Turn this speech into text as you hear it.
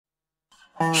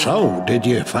So, did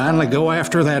you finally go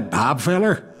after that Bob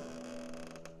feller?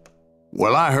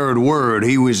 Well, I heard word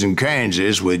he was in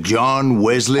Kansas with John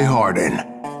Wesley Hardin.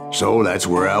 So that's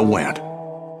where I went.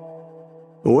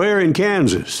 Where in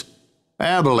Kansas?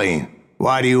 Abilene.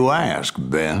 Why do you ask,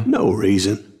 Ben? No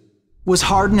reason. Was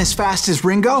Hardin as fast as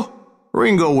Ringo?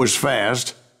 Ringo was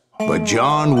fast, but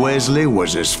John Wesley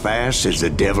was as fast as the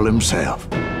devil himself.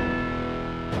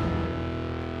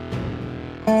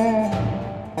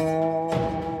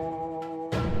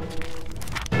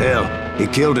 Hell, he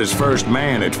killed his first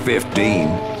man at 15.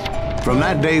 From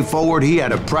that day forward, he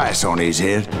had a price on his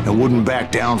head and wouldn't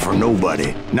back down for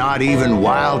nobody, not even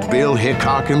Wild Bill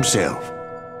Hickok himself.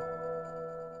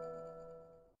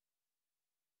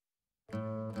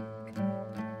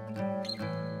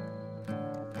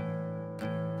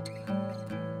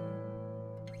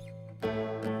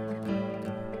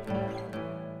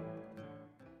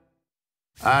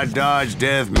 I dodged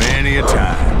death many a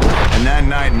time, and that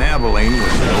night in Abilene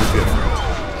was no different.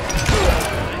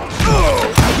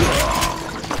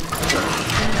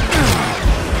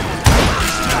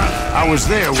 I was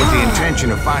there with the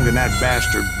intention of finding that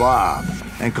bastard Bob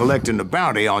and collecting the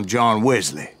bounty on John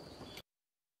Wesley.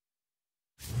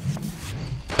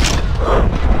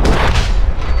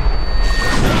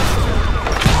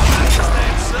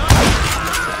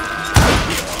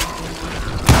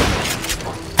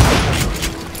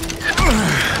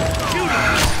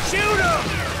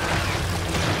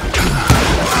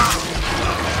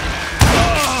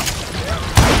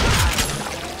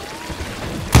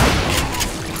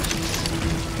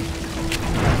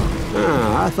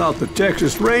 I thought the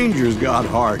Texas Rangers got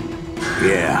Hardin.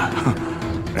 Yeah,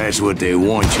 that's what they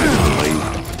want you to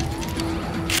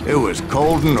believe. It was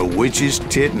cold and a witch's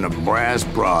tit and a brass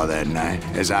bra that night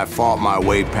as I fought my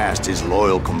way past his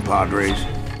loyal compadres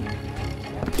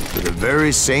to the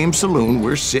very same saloon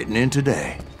we're sitting in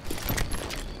today.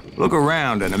 Look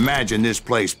around and imagine this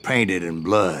place painted in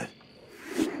blood.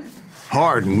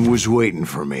 Hardin was waiting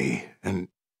for me, and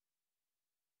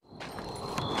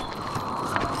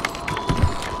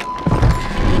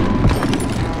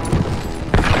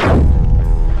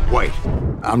wait,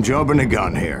 I'm jumping the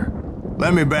gun here.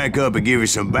 Let me back up and give you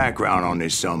some background on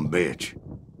this sumbitch.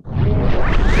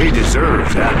 He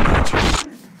deserves that much.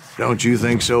 Don't you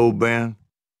think so, Ben?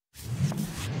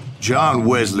 John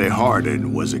Wesley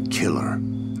Hardin was a killer.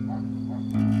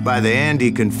 By the end,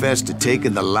 he confessed to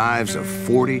taking the lives of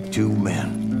 42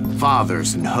 men.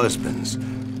 Fathers and husbands,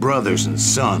 brothers and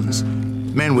sons,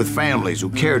 men with families who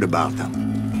cared about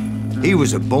them. He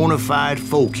was a bona fide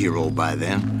folk hero by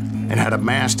then, and had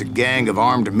amassed a gang of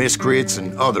armed miscreants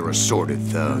and other assorted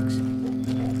thugs.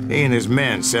 He and his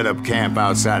men set up camp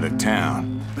outside of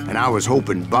town, and I was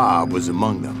hoping Bob was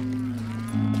among them.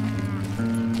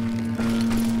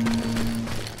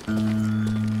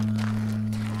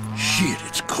 Shit,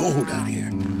 it's cold out here.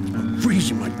 I'm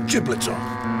freezing my giblets off.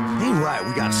 Ain't right,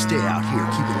 we gotta stay out here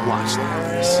keeping watch like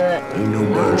this. Ain't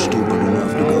nobody stupid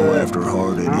enough to go after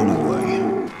Hardin anyway.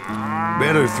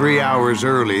 Better 3 hours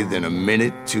early than a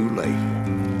minute too late.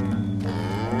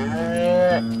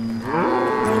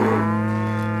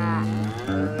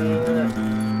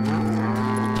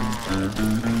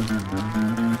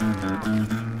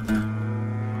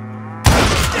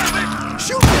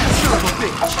 Shoot that son of a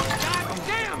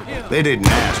bitch! They didn't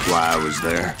ask why I was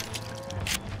there.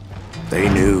 They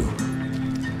knew.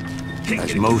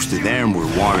 As most of them were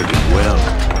wanted as well.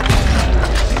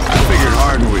 I figured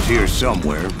Hardin was here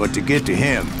somewhere, but to get to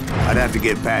him, I'd have to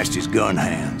get past his gun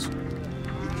hands.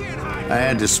 I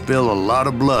had to spill a lot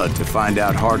of blood to find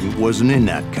out Hardin wasn't in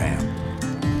that camp.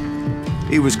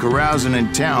 He was carousing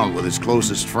in town with his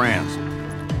closest friends.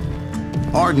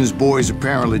 Hardin's boys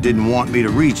apparently didn't want me to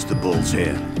reach the Bull's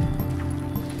Head.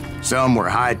 Some were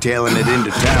hightailing it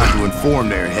into town to inform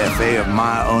their jefe of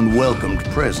my unwelcomed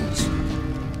presence.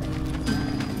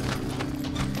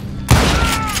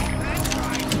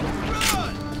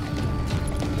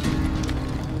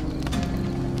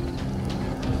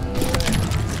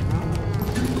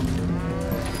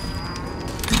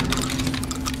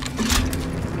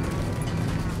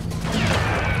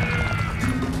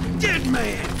 Dead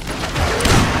man!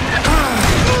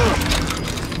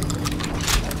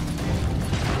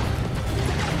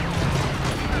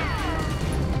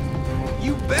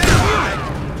 You better hide!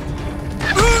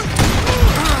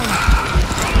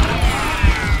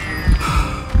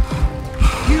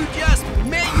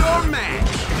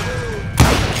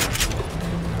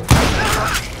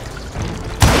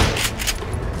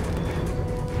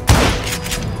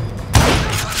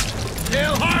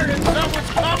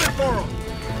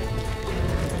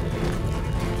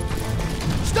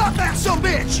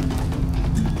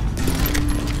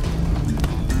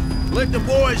 Let the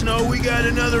boys know we got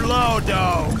another law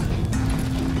dog.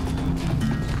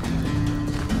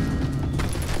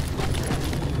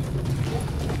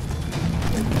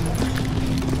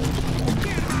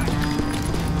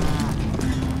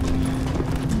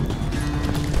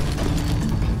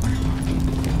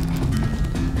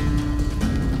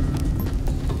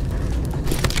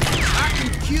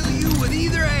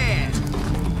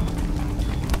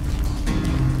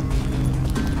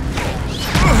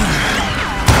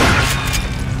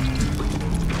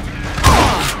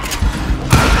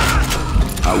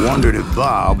 I wondered if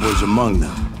Bob was among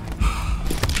them.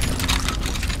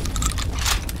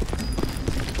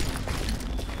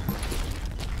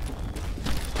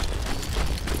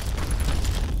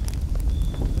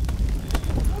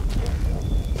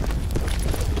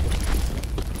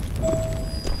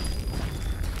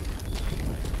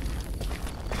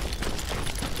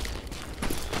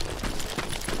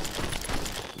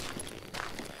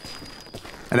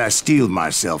 And I steeled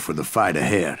myself for the fight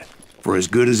ahead. For as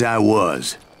good as I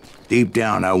was, deep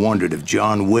down I wondered if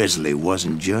John Wesley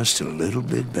wasn't just a little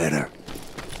bit better.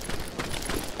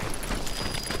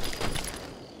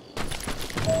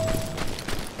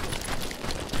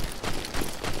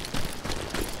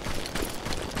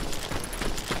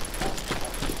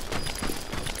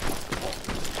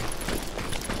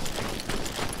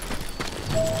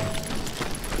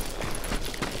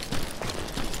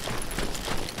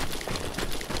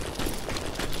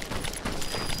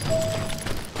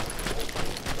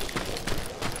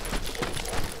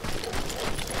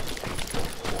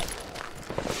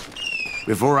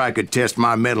 Before I could test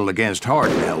my mettle against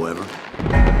Hardin, however,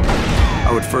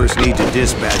 I would first need to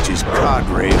dispatch his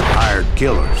cadre of hired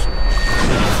killers.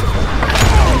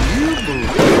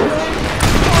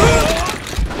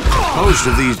 Most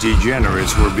of these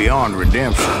degenerates were beyond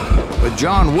redemption, but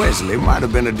John Wesley might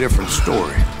have been a different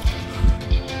story.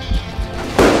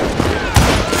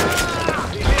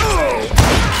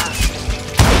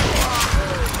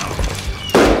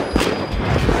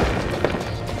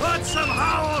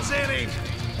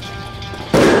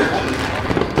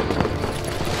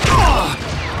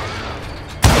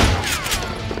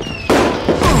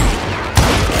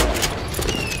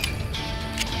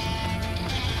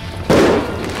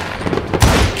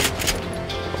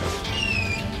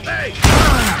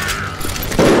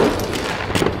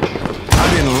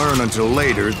 Until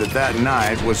later that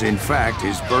night was in fact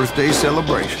his birthday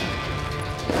celebration.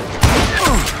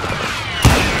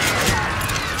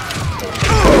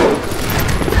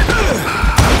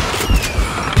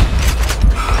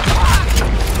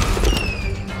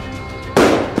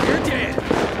 You're dead.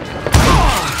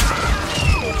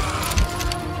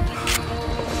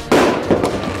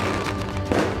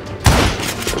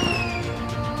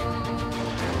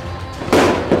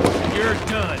 You're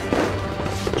done.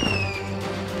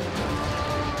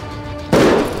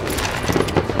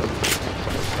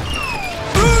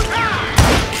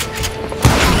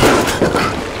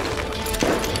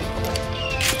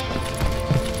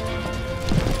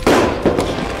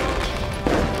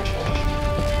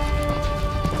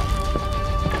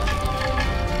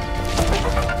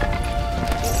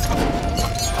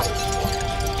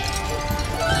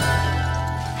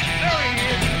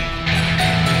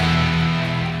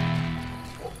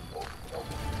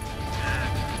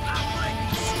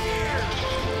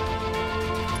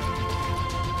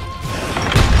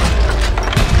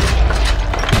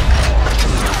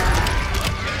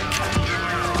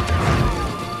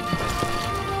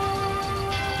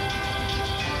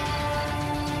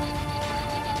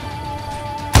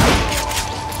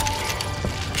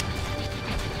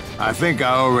 I think I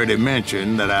already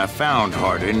mentioned that I found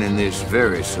Hardin in this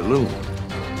very saloon.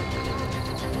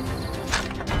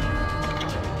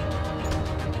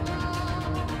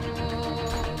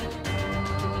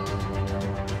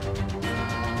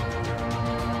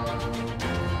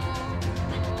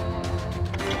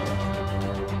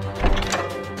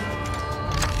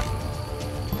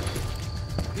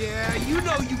 Yeah, you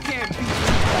know you can't beat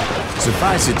me.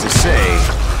 Suffice it to say,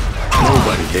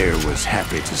 nobody there was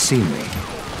happy to see me.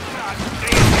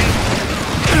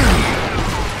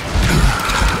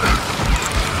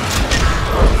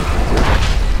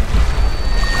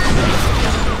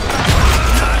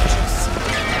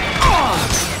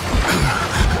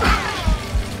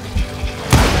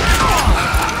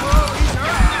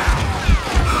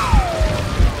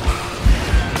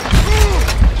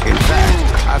 In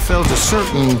fact, I felt a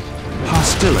certain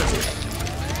hostility.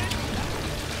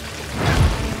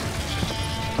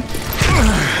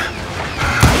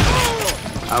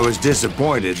 I was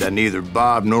disappointed that neither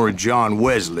Bob nor John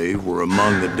Wesley were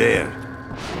among the dead.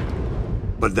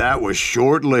 But that was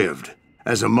short-lived,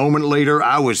 as a moment later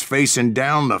I was facing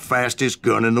down the fastest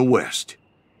gun in the West.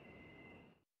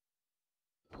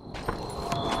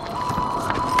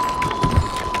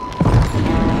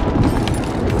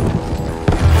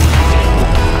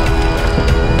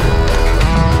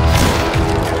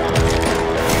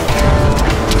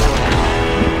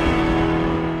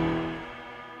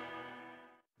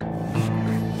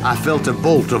 I felt a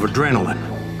bolt of adrenaline,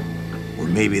 or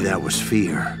maybe that was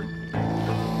fear.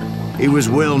 He was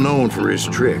well known for his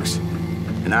tricks,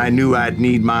 and I knew I'd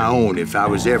need my own if I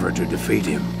was ever to defeat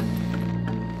him.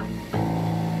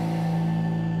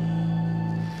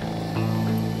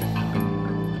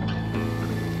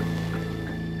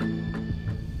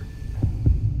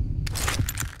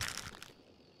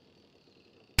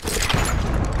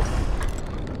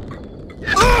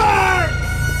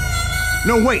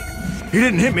 No, wait! He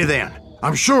didn't hit me then.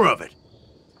 I'm sure of it.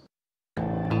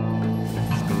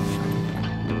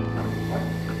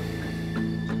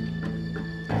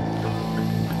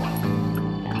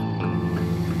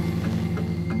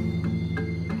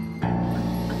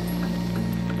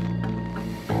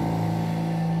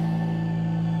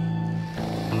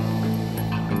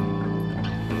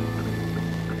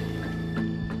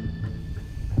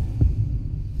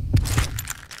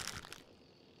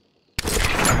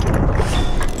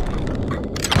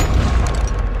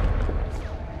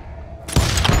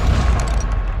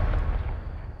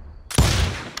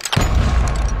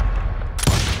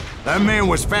 That man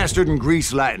was faster than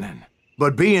greased lightning.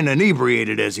 But being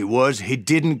inebriated as he was, he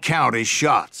didn't count his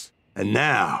shots. And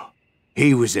now,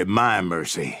 he was at my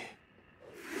mercy.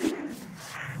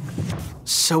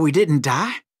 So he didn't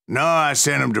die? No, I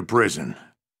sent him to prison.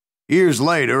 Years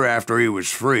later, after he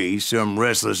was free, some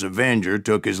restless avenger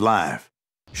took his life.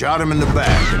 Shot him in the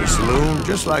back at a saloon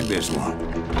just like this one.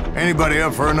 Anybody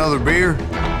up for another beer?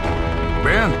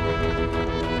 Ben?